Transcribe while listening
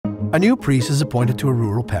A new priest is appointed to a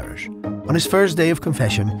rural parish. On his first day of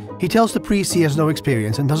confession, he tells the priest he has no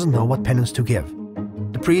experience and doesn't know what penance to give.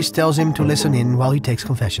 The priest tells him to listen in while he takes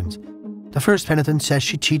confessions. The first penitent says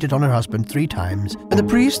she cheated on her husband 3 times, and the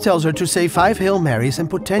priest tells her to say 5 Hail Marys and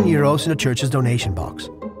put 10 euros in the church's donation box.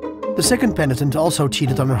 The second penitent also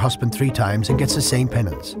cheated on her husband 3 times and gets the same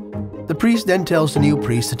penance. The priest then tells the new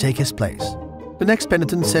priest to take his place. The next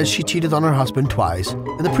penitent says she cheated on her husband twice,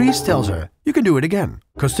 and the priest tells her, "You can do it again,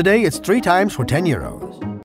 because today it's 3 times for 10 euros."